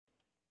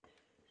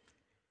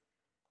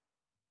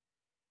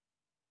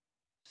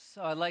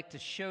So I'd like to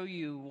show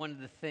you one of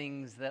the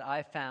things that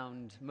I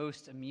found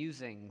most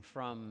amusing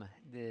from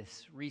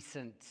this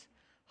recent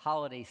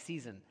holiday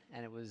season.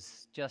 And it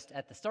was just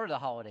at the start of the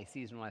holiday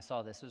season when I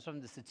saw this. It was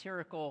from the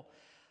satirical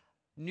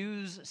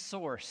news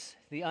source,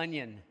 The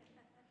Onion.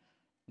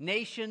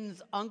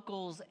 Nation's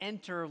uncles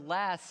enter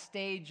last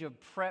stage of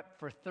prep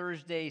for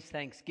Thursday's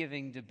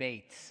Thanksgiving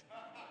debates.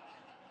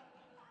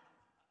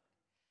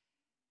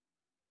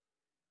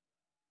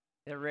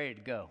 They're ready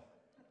to go.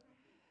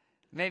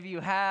 Maybe you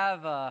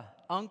have an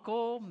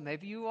uncle,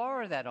 maybe you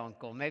are that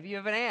uncle, maybe you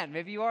have an aunt,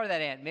 maybe you are that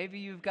aunt, maybe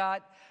you've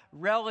got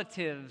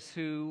relatives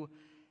who,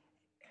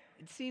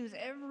 it seems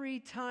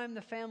every time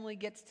the family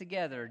gets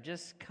together,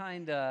 just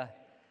kind of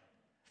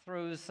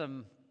throws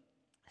some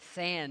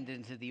sand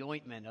into the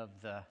ointment of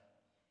the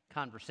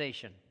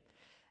conversation.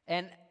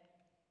 And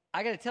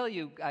I got to tell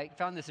you, I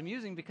found this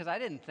amusing because I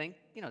didn't think,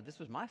 this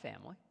was my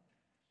family.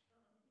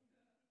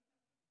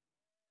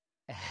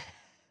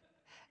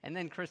 And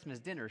then Christmas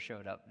dinner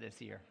showed up this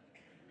year.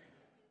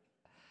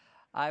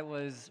 I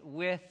was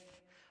with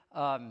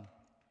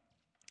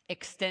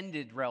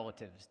extended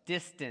relatives,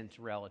 distant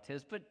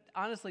relatives, but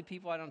honestly,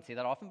 people I don't see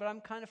that often, but I'm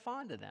kind of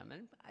fond of them,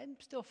 and I'm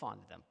still fond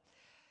of them.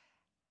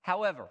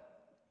 However,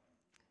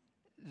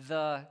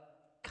 the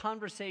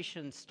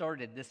conversation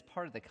started, this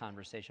part of the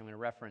conversation I'm going to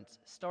reference,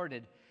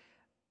 started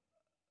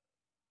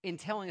in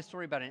telling a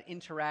story about an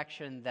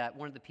interaction that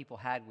one of the people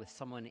had with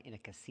someone in a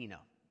casino.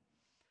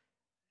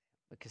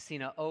 The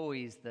casino,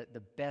 always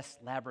the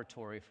best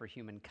laboratory for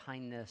human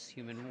kindness,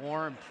 human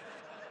warmth.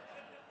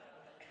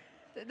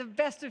 The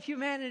best of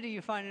humanity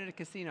you find in a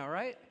casino,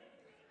 right?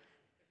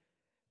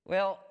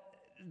 Well,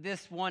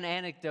 this one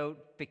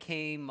anecdote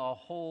became a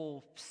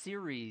whole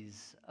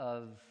series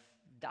of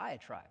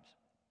diatribes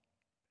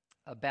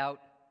about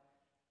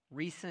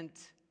recent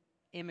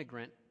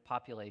immigrant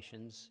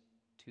populations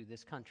to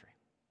this country.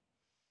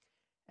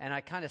 And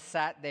I kind of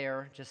sat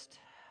there just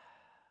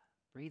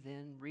breathe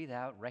in, breathe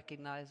out,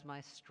 recognize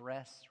my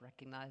stress,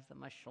 recognize that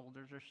my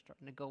shoulders are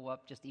starting to go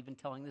up. Just even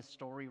telling this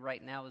story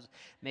right now is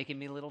making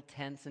me a little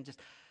tense, and just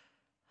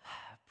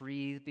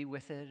breathe, be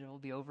with it. It'll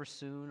be over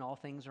soon. All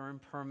things are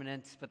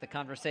impermanent. But the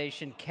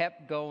conversation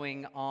kept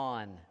going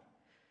on.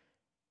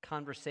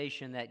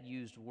 Conversation that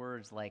used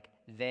words like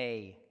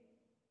they,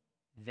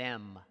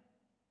 them,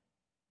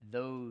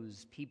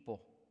 those people.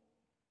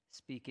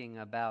 Speaking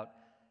about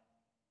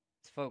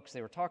folks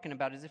they were talking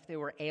about as if they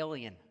were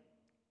alien,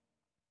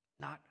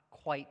 not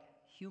quite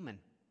human.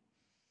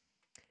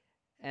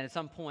 And at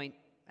some point,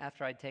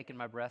 after I'd taken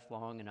my breath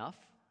long enough,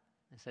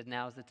 I said,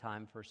 now's the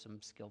time for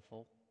some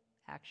skillful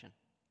action.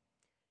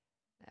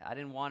 I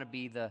didn't want to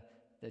be the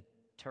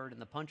turd in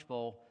the punch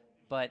bowl,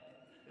 but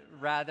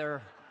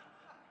rather,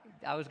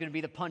 I was going to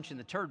be the punch in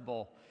the turd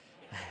bowl.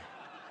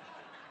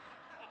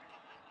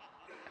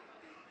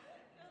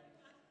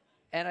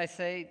 And I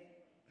say,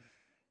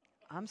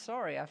 I'm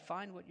sorry, I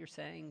find what you're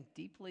saying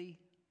deeply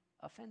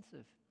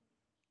offensive.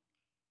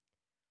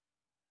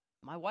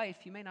 My wife,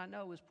 you may not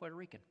know, is Puerto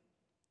Rican.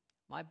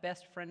 My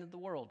best friend in the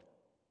world.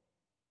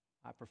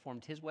 I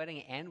performed his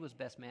wedding and was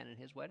best man at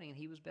his wedding, and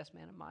he was best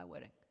man at my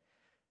wedding.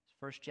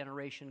 First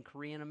generation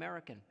Korean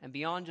American. And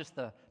beyond just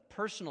the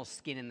personal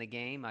skin in the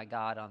game I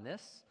got on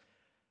this,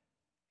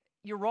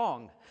 you're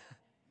wrong.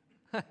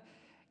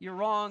 You're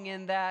wrong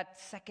in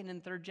that second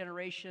and third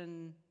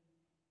generation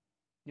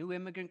new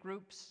immigrant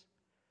groups,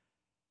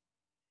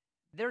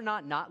 they're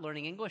not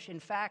learning English. In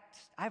fact,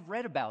 I've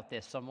read about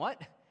this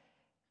somewhat.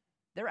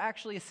 They're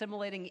actually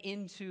assimilating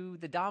into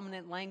the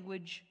dominant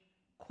language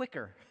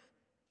quicker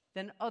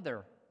than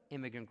other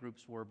immigrant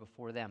groups were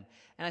before them.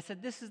 And I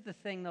said, this is the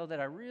thing, though, that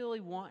I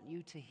really want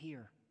you to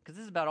hear, because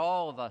this is about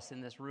all of us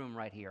in this room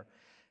right here.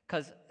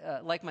 Because,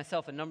 like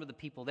myself, a number of the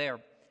people there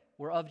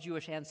were of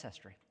Jewish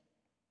ancestry.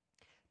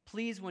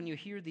 Please, when you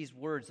hear these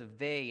words of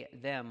they,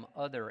 them,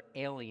 other,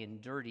 alien,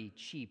 dirty,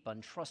 cheap,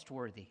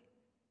 untrustworthy,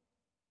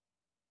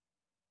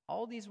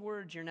 all these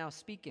words you're now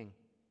speaking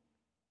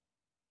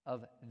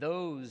of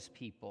those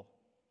people,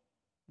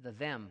 the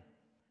them,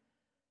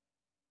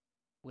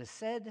 was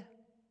said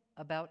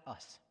about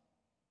us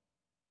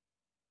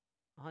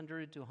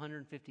 100 to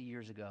 150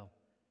 years ago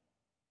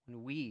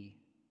when we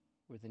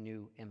were the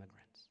new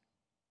immigrants.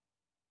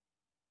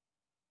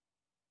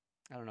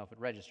 I don't know if it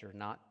registered or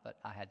not, but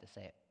I had to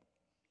say it.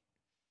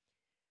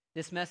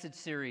 This message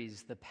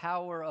series, The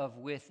Power of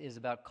With, is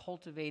about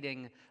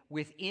cultivating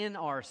within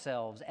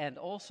ourselves and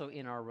also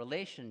in our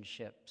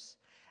relationships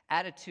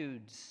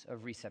attitudes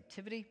of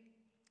receptivity,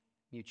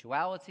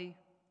 mutuality,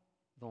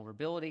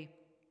 vulnerability,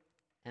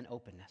 and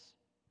openness.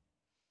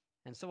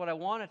 And so what I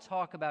want to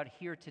talk about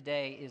here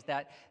today is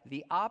that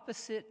the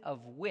opposite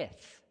of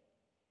with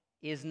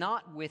is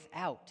not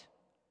without.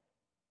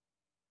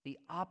 The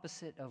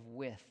opposite of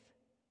with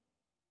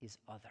is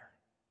other.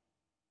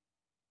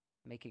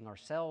 Making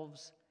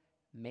ourselves,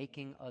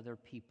 making other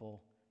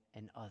people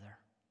an other,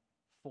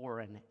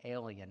 foreign,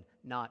 alien,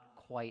 not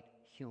quite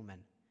human.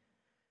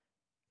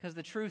 Because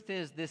the truth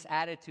is, this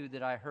attitude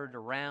that I heard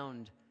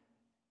around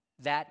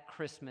that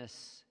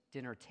Christmas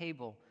dinner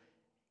table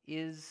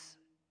is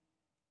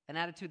an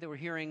attitude that we're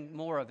hearing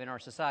more of in our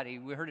society.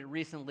 We heard it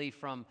recently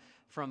from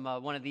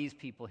one of these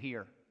people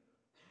here.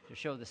 To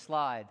show the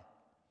slide.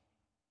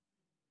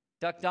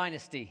 Duck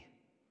Dynasty.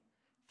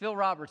 Phil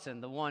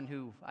Robertson, the one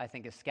who I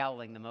think is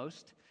scowling the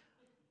most.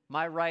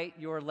 My right,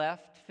 your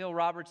left. Phil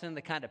Robertson,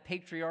 the kind of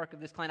patriarch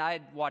of this clan. I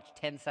had watched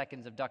 10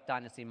 seconds of Duck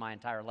Dynasty my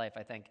entire life,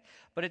 I think.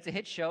 But it's a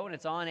hit show, and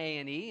it's on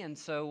A&E. And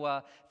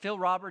so Phil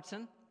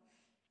Robertson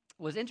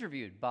was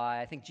interviewed by,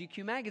 I think,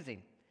 GQ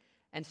magazine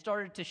and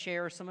started to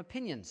share some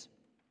opinions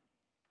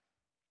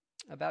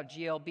about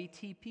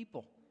GLBT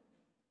people,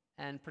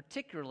 and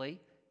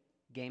particularly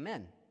gay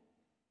men.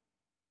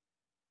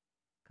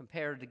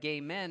 Compared to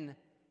gay men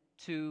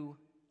to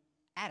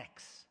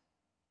addicts.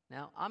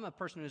 Now, I'm a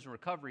person who's in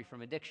recovery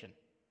from addiction.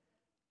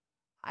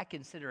 I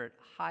consider it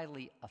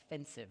highly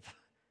offensive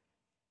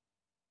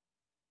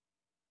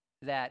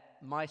that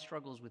my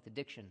struggles with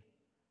addiction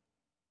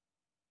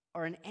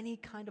are in any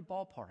kind of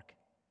ballpark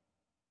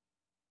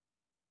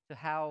to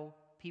how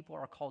people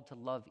are called to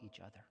love each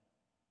other.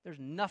 There's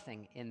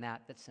nothing in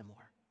that that's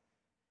similar.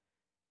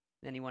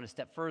 Then he went a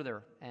step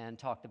further and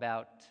talked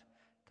about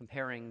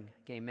comparing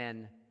gay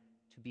men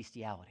to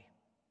bestiality,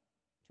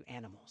 to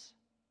animals.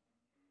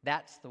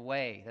 That's the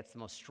way, that's the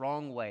most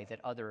strong way that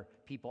other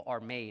people are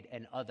made,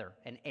 and other,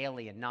 and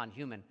alien,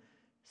 non-human.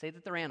 Say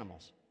that they're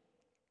animals.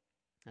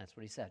 That's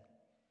what he said.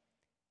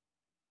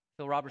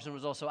 Phil Robertson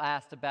was also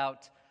asked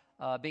about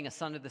being a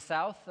son of the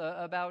South,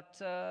 about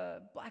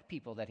black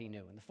people that he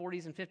knew in the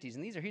 40s and 50s,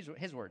 and these are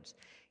his words.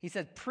 He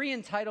said,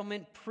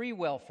 pre-entitlement,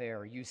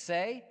 pre-welfare, you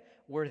say,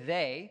 were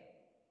they,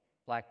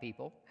 black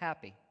people,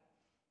 happy?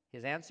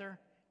 His answer,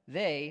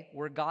 they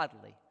were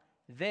godly.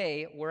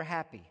 They were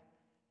happy.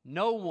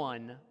 No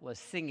one was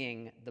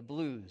singing the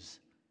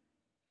blues.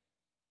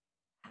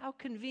 How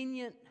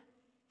convenient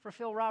for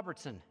Phil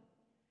Robertson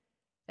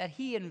that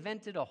he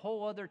invented a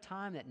whole other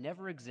time that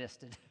never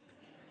existed.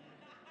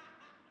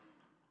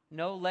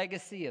 No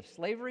legacy of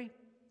slavery,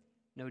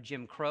 no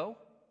Jim Crow,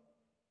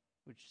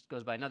 which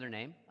goes by another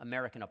name,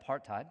 American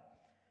apartheid,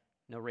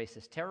 no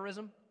racist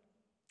terrorism,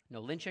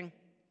 no lynching,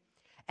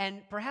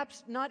 and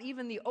perhaps not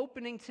even the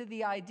opening to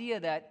the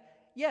idea that,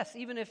 yes,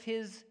 even if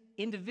his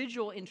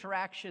individual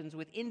interactions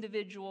with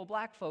individual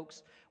black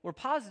folks were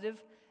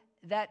positive,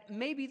 that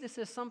maybe this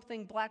is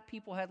something black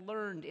people had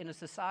learned in a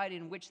society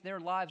in which their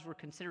lives were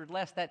considered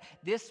less, that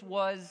this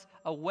was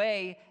a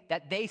way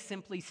that they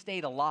simply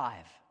stayed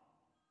alive.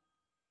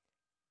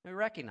 We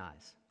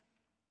recognize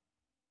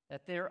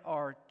that there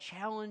are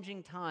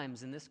challenging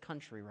times in this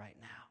country right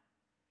now.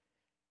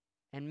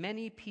 And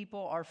many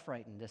people are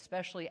frightened,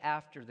 especially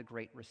after the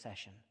Great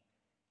Recession,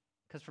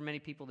 because for many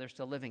people, they're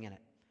still living in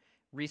it.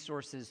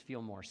 Resources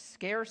feel more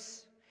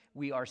scarce.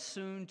 We are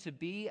soon to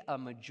be a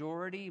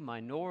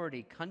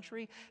majority-minority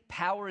country.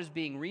 Power is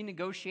being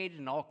renegotiated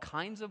in all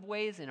kinds of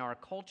ways in our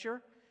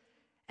culture.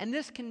 And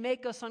this can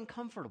make us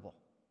uncomfortable.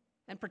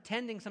 And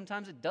pretending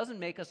sometimes it doesn't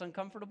make us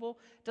uncomfortable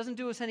doesn't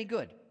do us any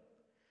good.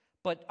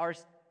 But our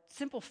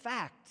simple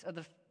fact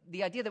of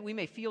the idea that we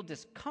may feel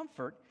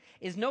discomfort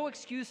is no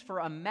excuse for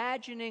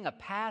imagining a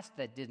past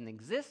that didn't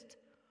exist,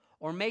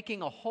 or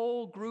making a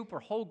whole group or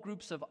whole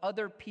groups of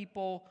other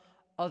people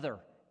other,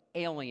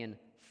 alien,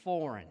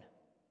 foreign.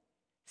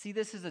 See,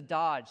 this is a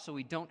dodge so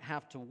we don't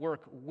have to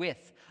work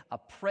with a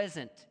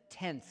present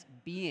tense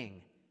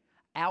being,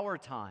 our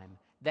time,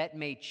 that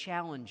may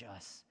challenge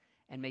us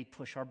and may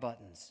push our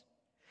buttons.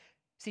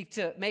 See,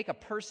 to make a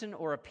person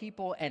or a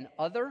people an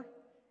other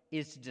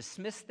is to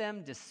dismiss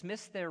them,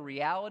 dismiss their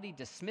reality,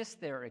 dismiss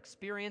their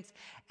experience,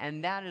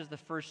 and that is the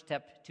first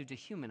step to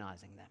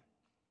dehumanizing them.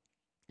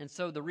 And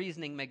so the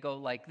reasoning may go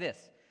like this.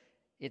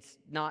 It's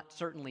not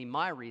certainly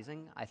my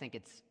reasoning. I think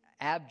it's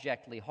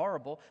abjectly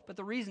horrible, but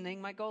the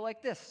reasoning might go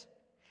like this.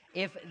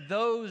 If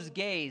those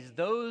gays,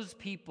 those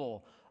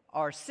people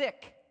are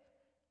sick,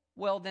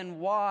 well, then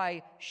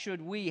why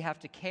should we have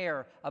to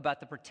care about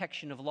the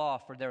protection of law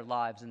for their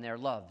lives and their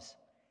loves?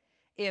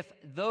 If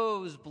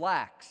those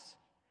blacks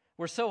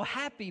were so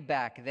happy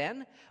back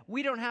then,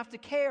 we don't have to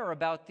care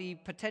about the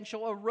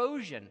potential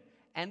erosion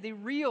and the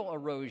real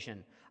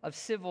erosion of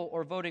civil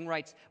or voting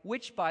rights,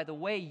 which, by the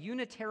way,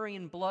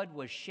 Unitarian blood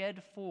was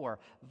shed for.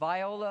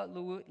 Viola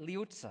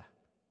Liuzza,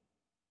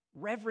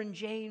 Reverend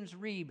James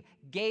Reeb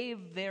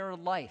gave their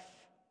life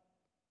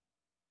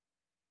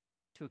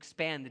to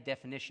expand the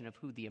definition of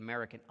who the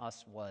American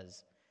us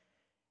was.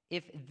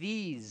 If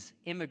these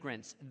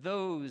immigrants,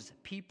 those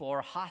people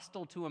are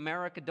hostile to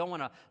America, don't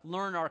want to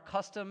learn our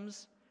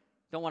customs,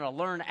 don't want to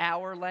learn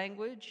our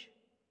language,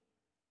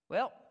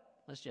 well,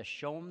 let's just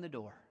show them the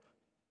door.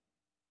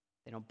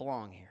 They don't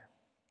belong here.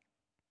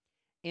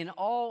 In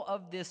all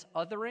of this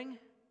othering,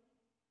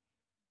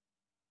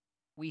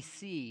 we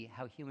see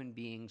how human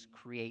beings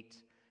create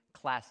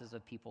classes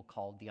of people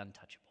called the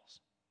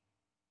untouchables.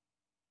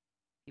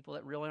 People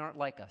that really aren't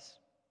like us.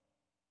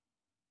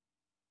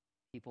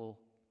 People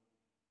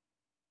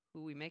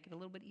who we make it a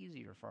little bit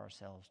easier for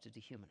ourselves to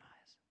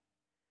dehumanize.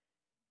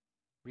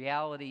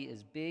 Reality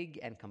is big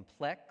and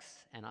complex,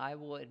 and I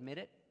will admit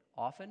it,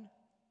 often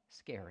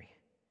scary.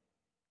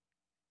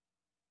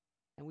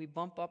 And we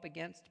bump up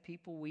against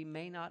people we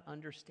may not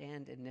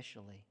understand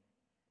initially.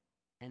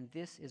 And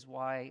this is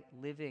why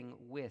living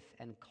with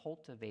and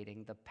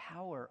cultivating the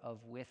power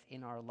of with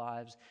in our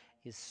lives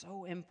is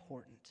so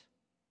important,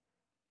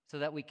 so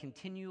that we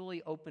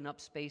continually open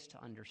up space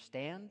to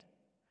understand,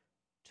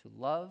 to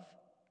love,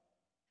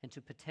 and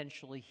to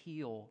potentially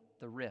heal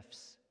the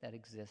rifts that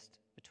exist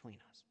between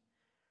us.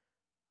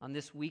 On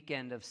this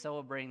weekend of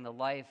celebrating the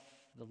life,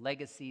 the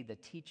legacy, the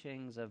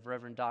teachings of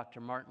Reverend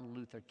Dr. Martin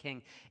Luther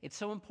King, it's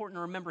so important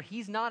to remember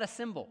he's not a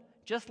symbol.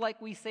 Just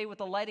like we say with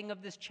the lighting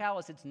of this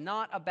chalice, it's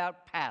not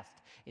about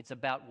past. It's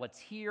about what's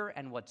here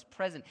and what's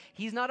present.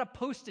 He's not a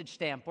postage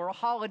stamp or a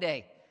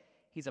holiday.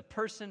 He's a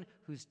person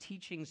whose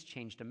teachings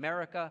changed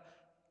America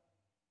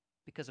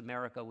because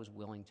America was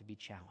willing to be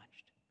challenged.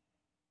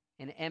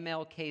 In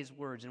MLK's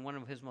words, in one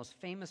of his most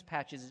famous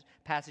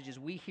passages,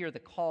 we hear the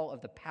call of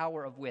the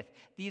power of with.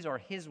 These are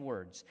his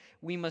words.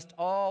 We must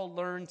all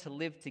learn to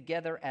live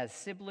together as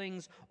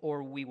siblings,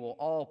 or we will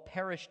all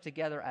perish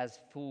together as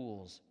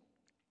fools.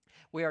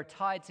 We are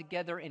tied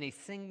together in a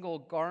single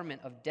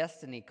garment of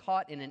destiny,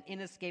 caught in an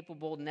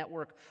inescapable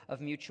network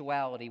of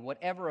mutuality.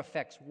 Whatever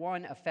affects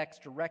one affects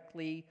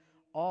directly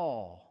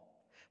all.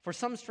 For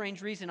some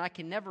strange reason, I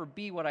can never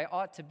be what I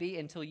ought to be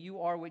until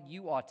you are what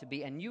you ought to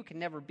be, and you can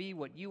never be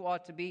what you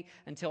ought to be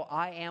until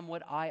I am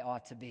what I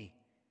ought to be.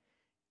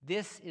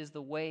 This is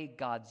the way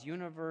God's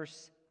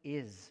universe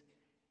is.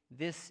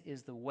 This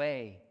is the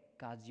way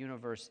God's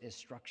universe is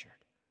structured.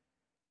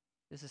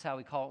 This is how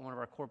we call it one of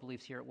our core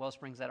beliefs here at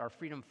Wellsprings, that our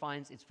freedom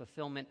finds its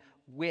fulfillment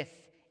with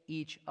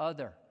each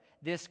other.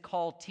 This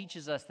call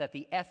teaches us that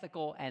the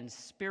ethical and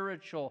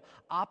spiritual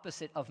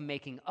opposite of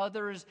making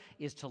others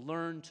is to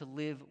learn to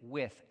live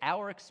with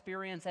our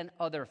experience and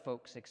other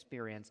folks'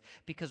 experience.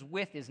 Because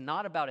with is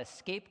not about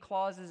escape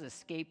clauses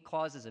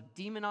of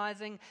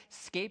demonizing,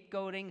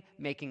 scapegoating,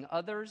 making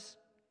others.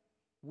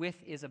 With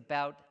is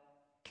about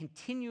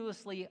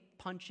continuously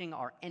punching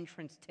our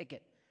entrance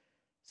ticket,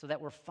 so that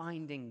we're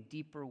finding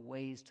deeper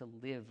ways to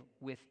live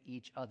with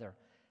each other.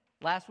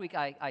 Last week,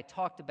 I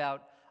talked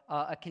about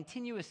a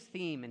continuous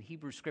theme in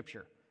Hebrew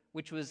Scripture,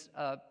 which was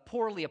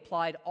poorly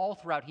applied all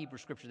throughout Hebrew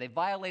Scripture. They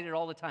violate it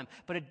all the time,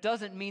 but it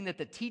doesn't mean that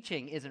the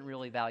teaching isn't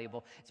really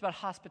valuable. It's about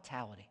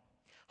hospitality.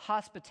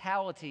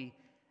 Hospitality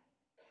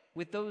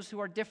with those who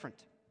are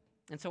different.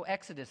 And so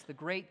Exodus, the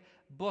great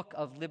book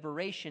of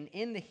liberation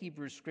in the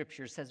Hebrew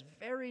Scriptures, says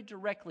very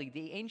directly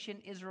the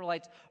ancient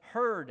Israelites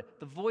heard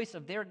the voice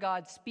of their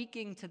God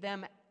speaking to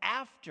them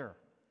after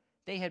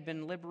they had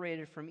been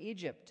liberated from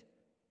Egypt.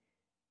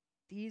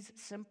 These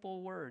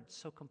simple words,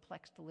 so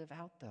complex to live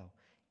out though.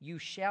 You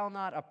shall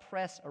not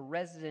oppress a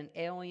resident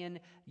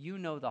alien. You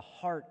know the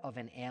heart of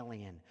an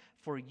alien,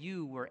 for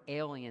you were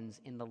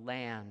aliens in the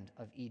land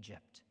of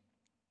Egypt.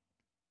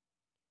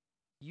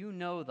 You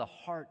know the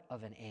heart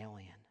of an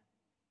alien,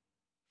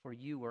 for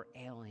you were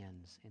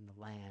aliens in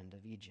the land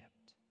of Egypt.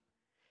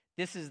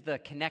 This is the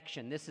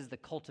connection, this is the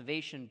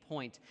cultivation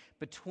point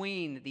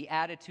between the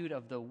attitude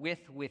of the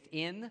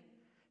within,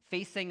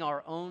 facing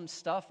our own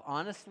stuff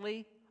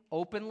honestly,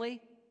 openly,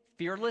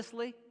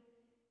 fearlessly,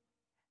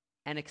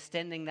 and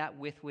extending that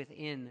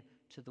within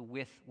to the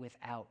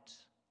without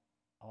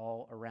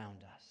all around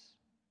us.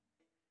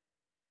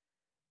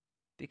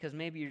 Because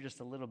maybe you're just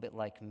a little bit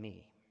like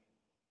me.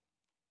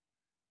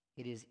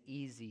 It is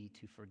easy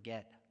to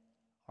forget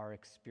our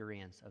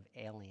experience of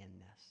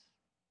alienness.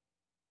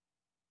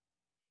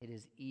 It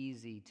is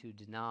easy to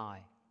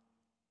deny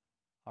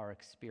our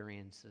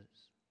experiences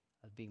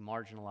of being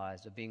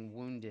marginalized, of being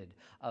wounded,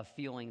 of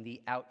feeling the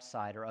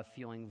outsider, of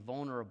feeling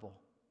vulnerable.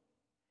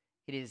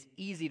 It is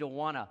easy to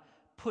want to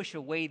push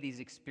away these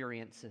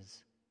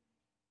experiences,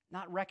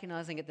 not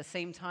recognizing at the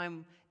same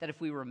time that if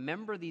we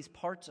remember these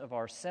parts of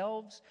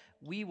ourselves,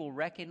 we will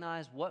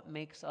recognize what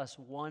makes us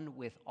one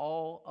with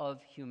all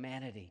of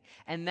humanity.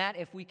 And that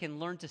if we can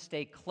learn to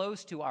stay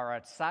close to our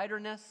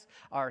outsiderness,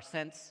 our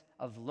sense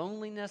of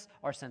loneliness,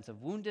 our sense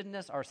of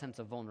woundedness, our sense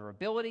of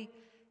vulnerability,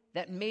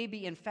 that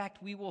maybe, in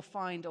fact, we will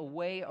find a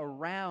way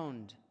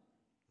around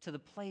to the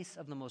place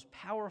of the most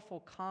powerful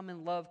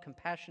common love,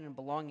 compassion, and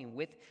belonging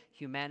with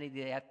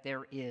humanity that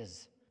there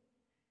is.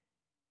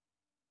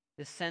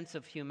 This sense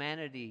of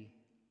humanity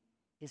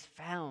is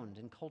found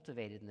and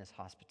cultivated in this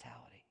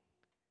hospitality.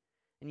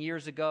 And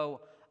years ago,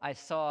 I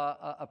saw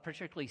a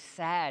particularly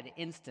sad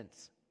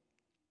instance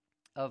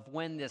of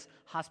when this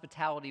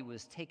hospitality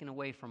was taken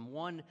away from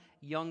one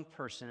young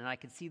person, and I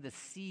could see the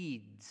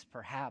seeds,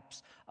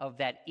 perhaps, of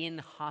that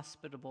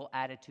inhospitable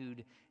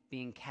attitude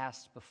being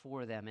cast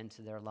before them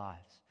into their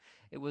lives.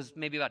 It was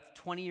maybe about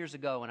 20 years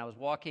ago, and I was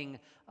walking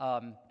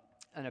on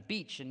a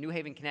beach in New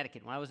Haven,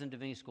 Connecticut, when I was in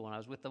divinity school, and I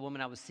was with the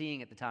woman I was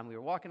seeing at the time. We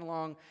were walking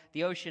along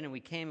the ocean, and we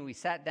came and we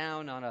sat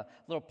down on a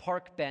little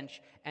park bench,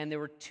 and there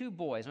were two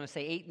boys, I'm going to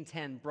say 8 and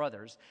 10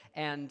 brothers,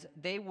 and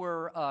they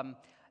were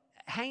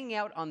hanging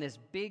out on this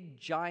big,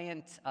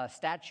 giant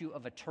statue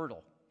of a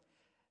turtle,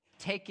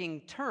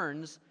 taking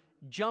turns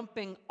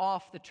jumping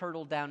off the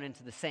turtle down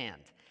into the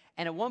sand.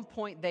 And at one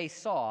point, they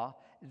saw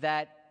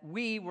that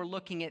we were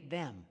looking at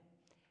them.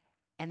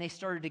 And they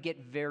started to get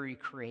very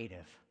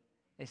creative.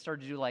 They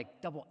started to do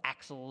like double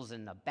axles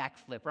and a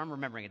backflip. I'm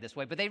remembering it this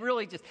way, but they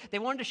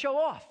wanted to show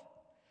off.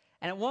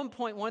 And at one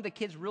point, one of the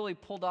kids really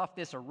pulled off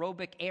this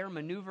aerobic air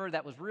maneuver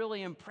that was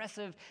really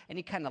impressive, and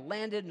he kind of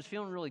landed and was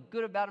feeling really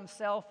good about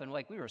himself, and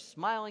like we were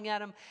smiling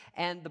at him.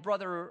 And the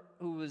brother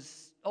who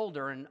was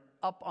older and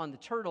up on the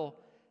turtle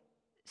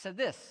said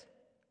this: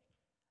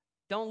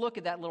 "Don't look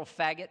at that little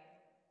faggot,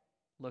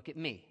 look at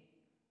me."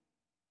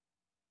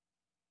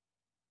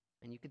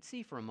 And you could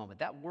see for a moment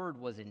that word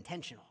was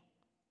intentional.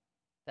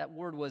 That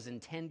word was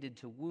intended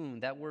to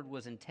wound. That word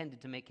was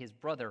intended to make his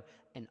brother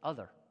an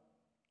other.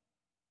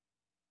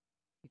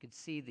 You could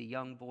see the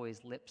young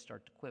boy's lips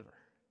start to quiver.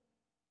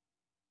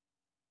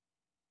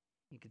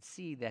 You could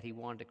see that he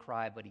wanted to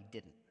cry, but he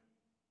didn't.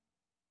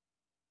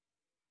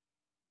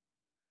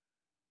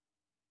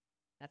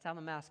 That's how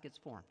the mask gets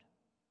formed.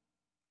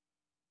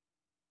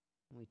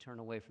 And we turn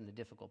away from the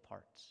difficult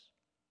parts.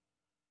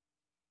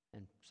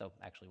 And so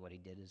actually what he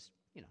did is,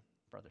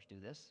 brothers do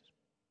this,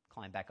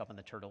 climb back up on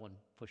the turtle and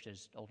push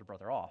his older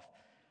brother off.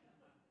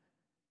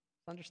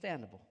 It's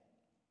understandable.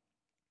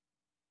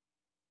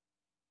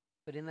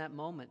 But in that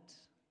moment,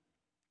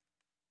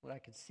 what I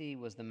could see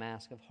was the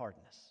mask of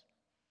hardness,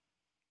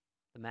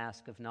 the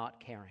mask of not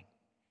caring,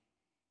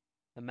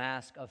 the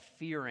mask of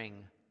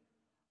fearing,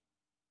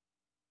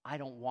 I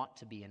don't want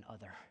to be an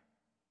other.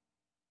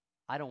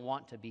 I don't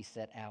want to be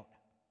set out.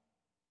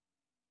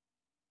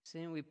 See,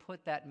 when we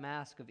put that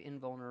mask of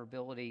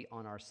invulnerability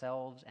on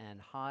ourselves and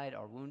hide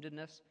our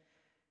woundedness,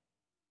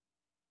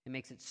 it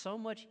makes it so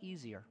much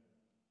easier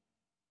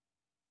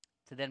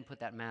to then put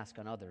that mask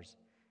on others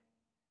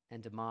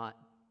and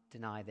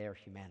deny their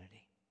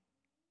humanity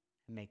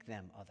and make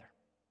them other.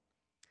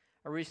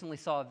 I recently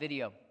saw a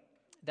video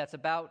that's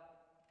about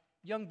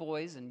young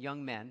boys and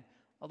young men,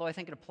 although I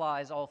think it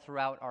applies all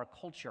throughout our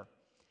culture,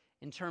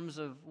 in terms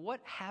of what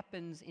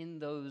happens in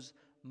those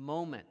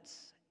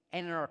moments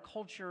and in our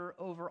culture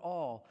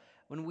overall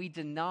when we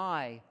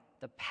deny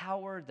the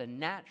power, the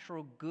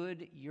natural,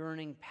 good,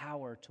 yearning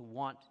power to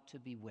want to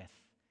be with.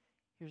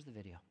 Here's the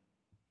video.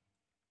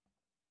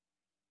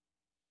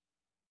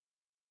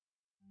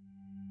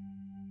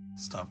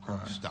 Stop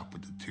crying. Stop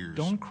with the tears.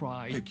 Don't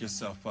cry. Pick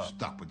yourself up.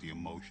 Stop with the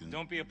emotions.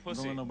 Don't be a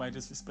pussy. Don't let nobody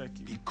disrespect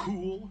you. Be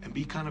cool and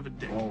be kind of a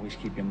dick. Always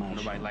keep your mouth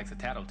Nobody shut. likes a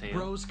tattletale.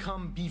 Bros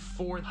come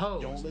before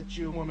hoes. Don't let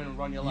your woman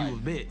run your life. You a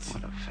bitch.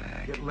 What a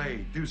fag. Get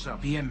laid. Do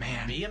something. Be a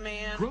man. Be a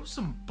man. Grow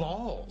some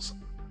balls.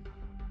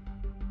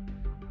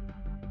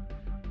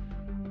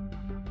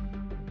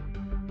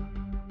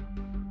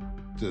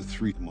 The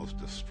three most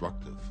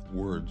destructive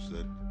words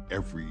that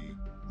every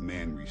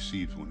man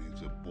receives when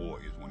he's a boy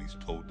is when he's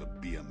told to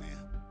be a man.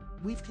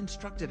 We've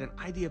constructed an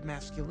idea of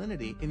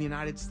masculinity in the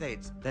United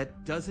States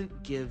that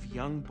doesn't give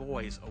young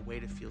boys a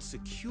way to feel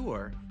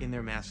secure in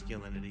their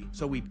masculinity,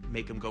 so we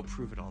make them go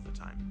prove it all the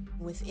time.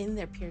 Within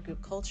their peer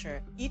group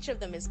culture, each of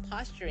them is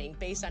posturing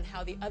based on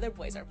how the other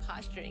boys are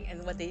posturing,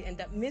 and what they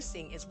end up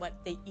missing is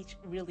what they each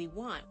really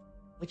want,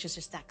 which is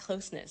just that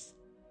closeness.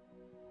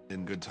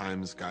 In good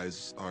times,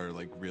 guys are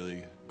like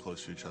really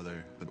close to each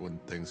other, but when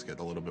things get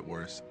a little bit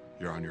worse,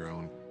 you're on your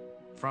own.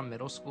 From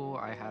middle school,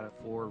 I had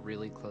 4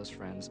 really close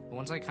friends.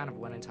 Once I kind of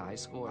went into high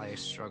school, I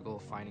struggle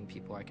finding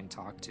people I can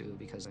talk to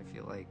because I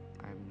feel like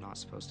I'm not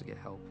supposed to get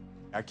help.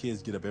 Our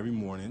kids get up every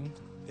morning.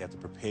 They have to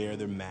prepare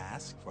their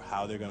mask for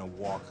how they're going to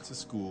walk to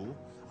school.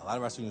 A lot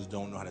of our students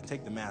don't know how to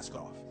take the mask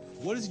off.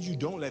 What is it you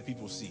don't let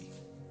people see?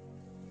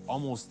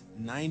 Almost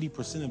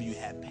 90% of you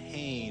have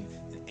pain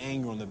and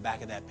anger on the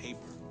back of that paper.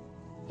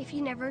 If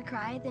you never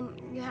cry,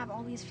 then you have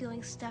all these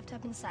feelings stuffed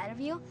up inside of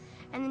you,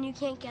 and then you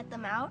can't get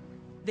them out.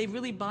 They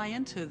really buy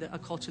into a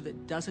culture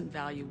that doesn't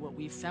value what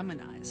we've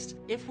feminized.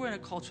 If we're in a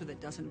culture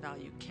that doesn't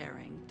value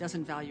caring,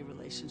 doesn't value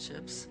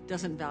relationships,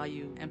 doesn't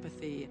value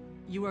empathy,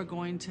 you are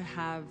going to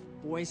have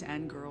boys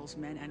and girls,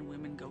 men and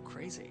women go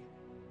crazy.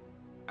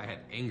 I had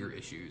anger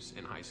issues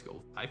in high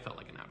school. I felt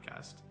like an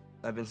outcast.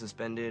 I've been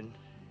suspended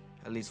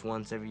at least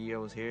once every year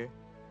I was here.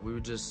 We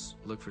would just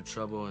look for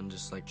trouble and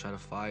just try to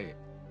fight.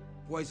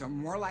 Boys are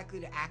more likely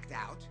to act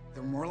out.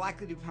 They're more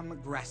likely to become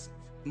aggressive.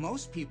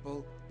 Most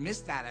people miss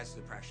that as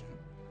depression,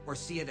 or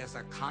see it as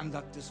a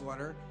conduct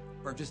disorder,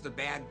 or just a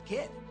bad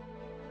kid.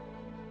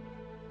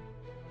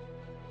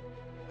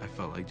 I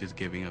felt like just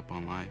giving up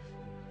on life.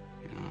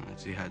 I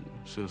actually had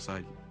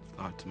suicide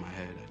thoughts in my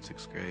head at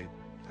 6th grade.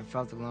 I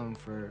felt alone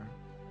for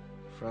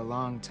a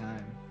long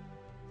time,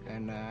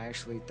 and I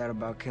actually thought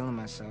about killing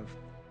myself.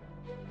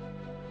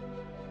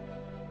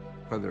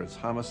 Whether it's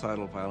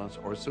homicidal violence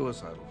or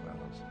suicidal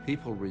violence,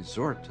 people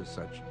resort to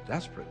such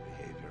desperate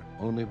behavior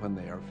only when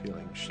they are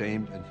feeling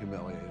shamed and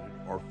humiliated,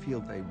 or feel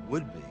they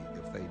would be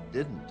if they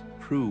didn't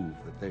prove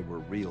that they were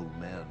real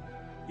men.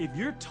 If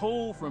you're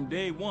told from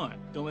day one,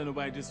 don't let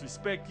nobody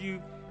disrespect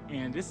you,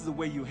 and this is the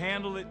way you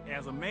handle it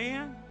as a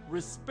man,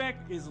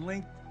 respect is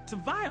linked to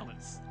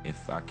violence.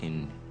 If I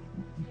can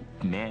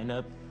man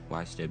up,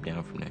 why step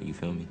down from that, you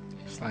feel me?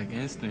 It's like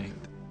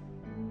instinct.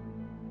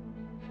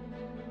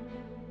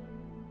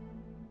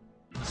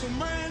 So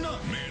man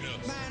up! Man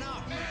up! Man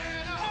up!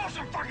 Man up! Pull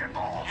some fucking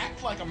balls!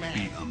 Act like a man.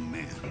 Be a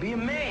man. Be a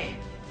man.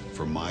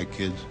 For my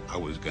kids, I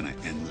was going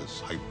to end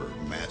this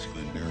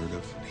hyper-masculine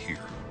narrative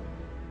here.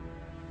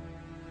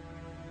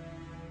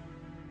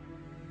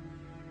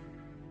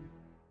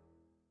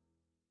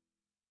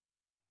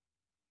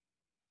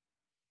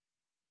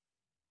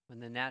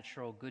 When the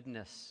natural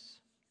goodness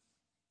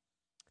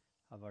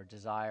of our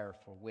desire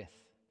for with,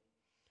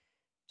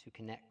 to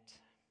connect,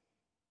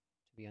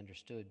 to be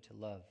understood, to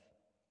love,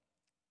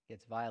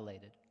 gets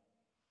violated,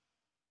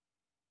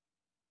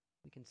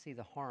 we can see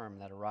the harm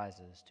that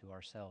arises to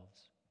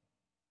ourselves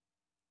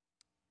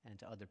and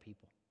to other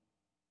people.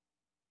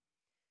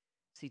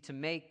 See, to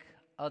make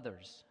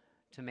others,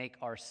 to make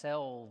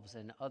ourselves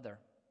an other,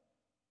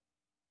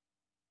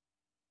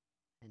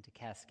 and to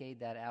cascade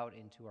that out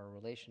into our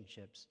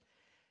relationships,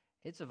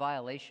 it's a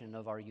violation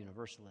of our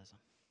universalism,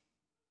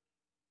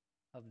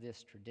 of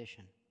this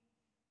tradition,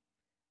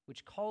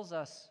 which calls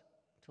us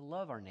to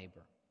love our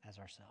neighbor as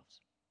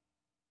ourselves,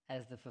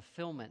 as the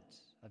fulfillment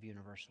of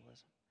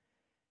universalism.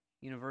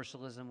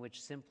 Universalism, which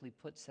simply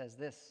put says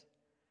this,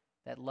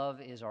 that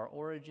love is our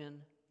origin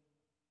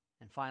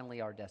and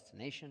finally our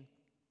destination,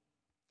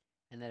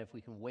 and that if we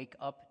can wake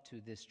up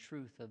to this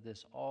truth of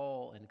this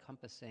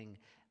all-encompassing,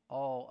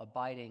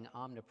 all-abiding,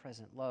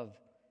 omnipresent love,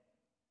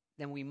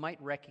 then we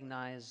might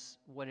recognize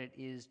what it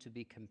is to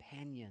be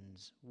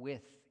companions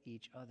with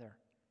each other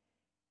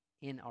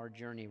in our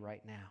journey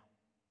right now.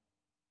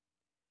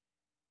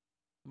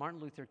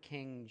 Martin Luther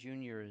King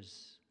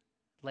Jr.'s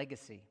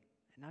legacy,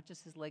 and not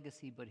just his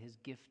legacy, but his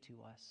gift to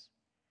us,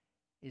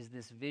 is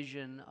this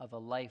vision of a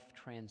life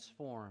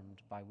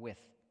transformed by with.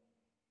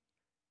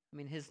 I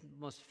mean, his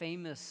most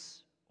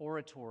famous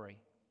oratory,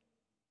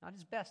 not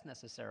his best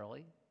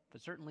necessarily,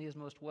 but certainly his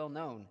most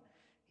well-known,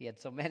 he had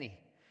so many,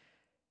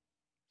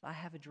 I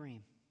have a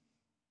dream,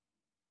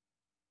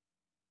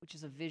 which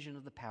is a vision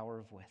of the power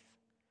of with,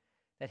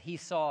 that he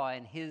saw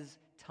in his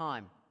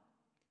time,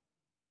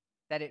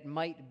 that it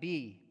might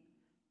be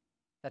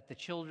that the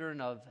children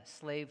of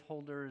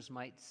slaveholders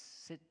might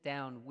sit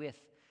down with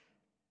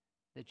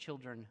the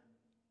children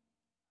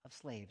of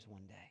slaves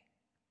one day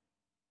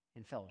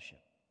in fellowship.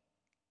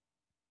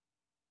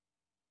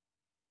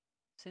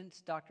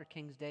 Since Dr.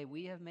 King's day,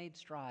 we have made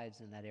strides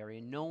in that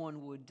area. No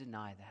one would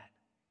deny that.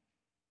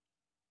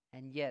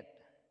 And yet,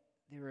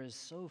 there is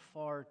so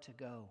far to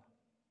go,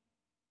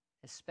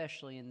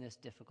 especially in this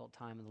difficult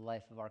time in the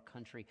life of our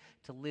country,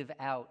 to live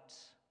out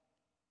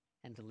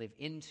and to live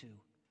into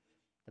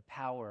the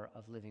power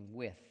of living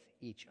with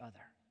each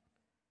other,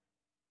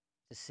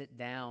 to sit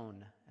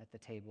down at the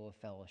table of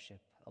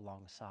fellowship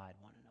alongside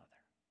one another.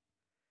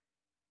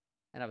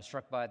 And I was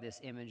struck by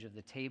this image of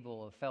the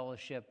table of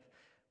fellowship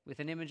with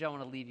an image I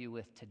want to leave you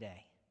with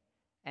today.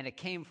 And it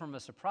came from a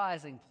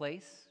surprising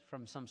place,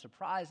 from some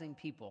surprising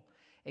people.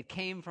 It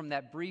came from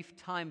that brief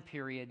time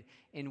period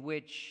in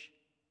which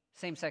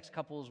same-sex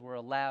couples were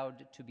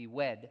allowed to be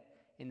wed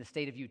in the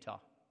state of Utah.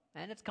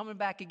 And it's coming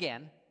back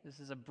again. This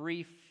is a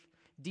brief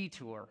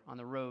detour on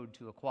the road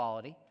to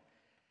equality.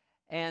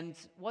 And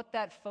what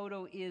that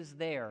photo is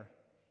there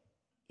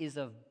is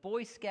of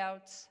Boy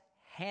Scouts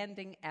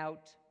handing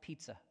out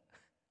pizza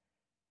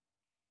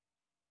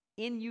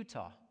in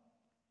Utah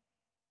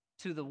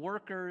to the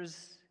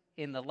workers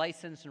in the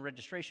License and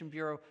Registration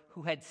Bureau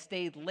who had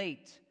stayed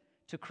late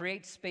to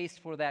create space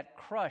for that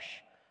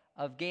crush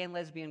of gay and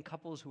lesbian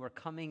couples who were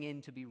coming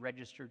in to be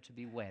registered to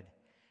be wed.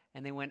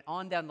 And they went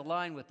on down the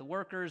line with the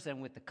workers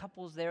and with the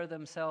couples there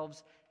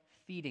themselves,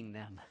 feeding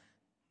them.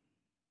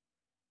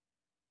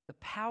 The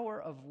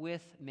power of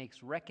with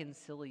makes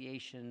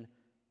reconciliation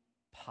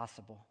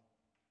possible.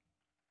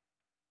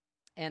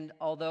 And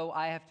although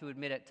I have to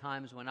admit at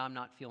times when I'm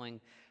not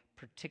feeling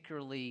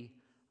particularly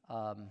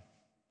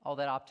all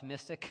that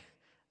optimistic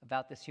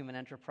about this human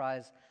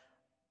enterprise,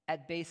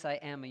 at base I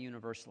am a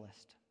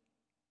universalist.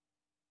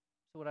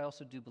 So what I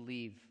also do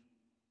believe,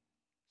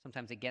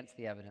 sometimes against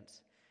the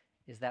evidence,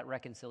 is that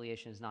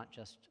reconciliation is not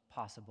just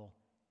possible,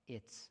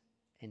 it's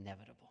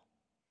inevitable.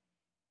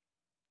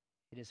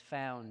 It is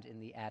found in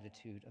the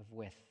attitude of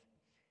with.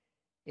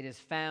 It is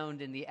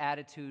found in the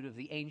attitude of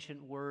the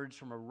ancient words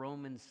from a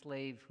Roman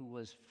slave who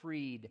was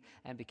freed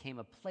and became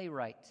a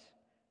playwright,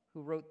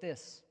 who wrote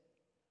this: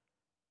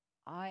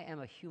 I am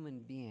a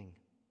human being.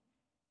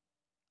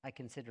 I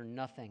consider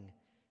nothing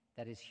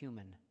that is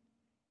human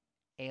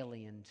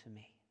alien to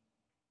me.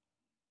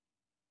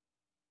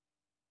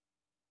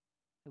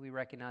 May we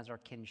recognize our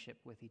kinship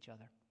with each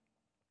other.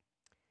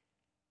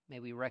 May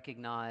we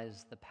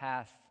recognize the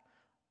path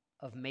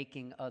of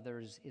making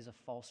others is a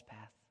false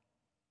path.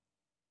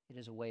 It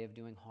is a way of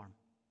doing harm.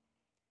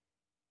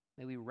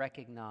 May we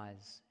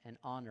recognize and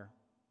honor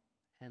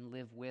and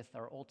live with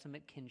our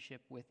ultimate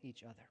kinship with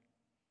each other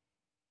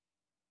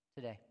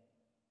today,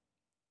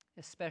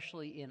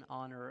 especially in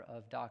honor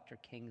of Dr.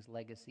 King's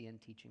legacy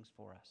and teachings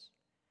for us.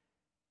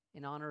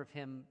 In honor of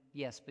him,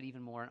 yes, but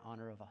even more in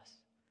honor of us.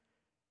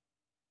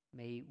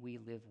 May we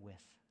live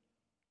with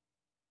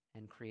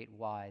and create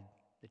wide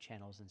the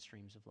channels and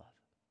streams of love.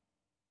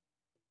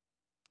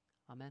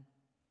 Amen.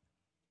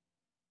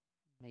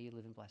 May you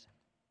live in blessing.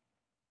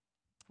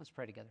 Let's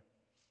pray together.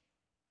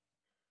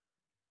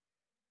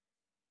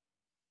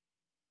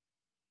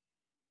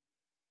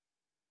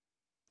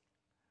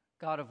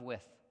 God of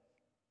width,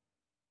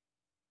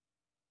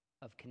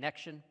 of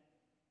connection,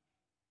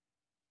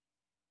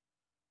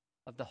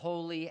 of the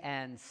holy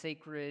and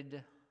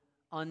sacred,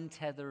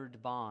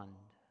 untethered bond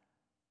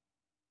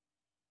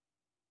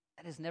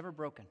that is never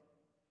broken,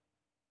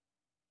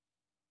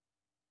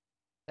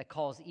 that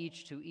calls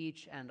each to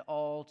each and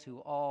all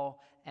to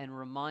all, and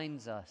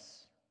reminds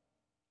us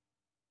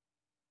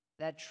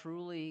that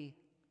truly,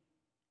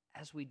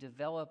 as we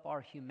develop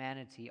our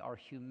humanity, our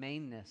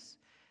humaneness,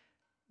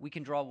 we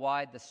can draw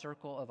wide the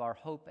circle of our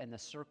hope and the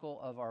circle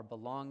of our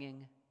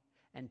belonging,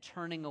 and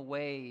turning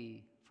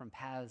away from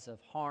paths of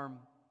harm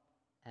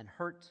and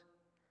hurt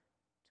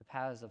to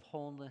paths of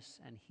wholeness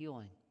and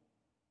healing,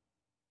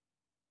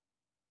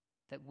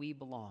 that we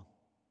belong.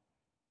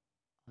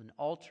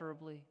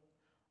 Unalterably,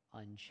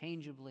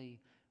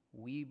 unchangeably,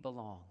 we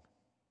belong,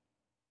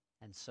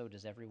 and so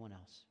does everyone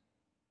else.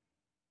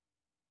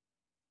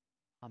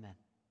 Amen.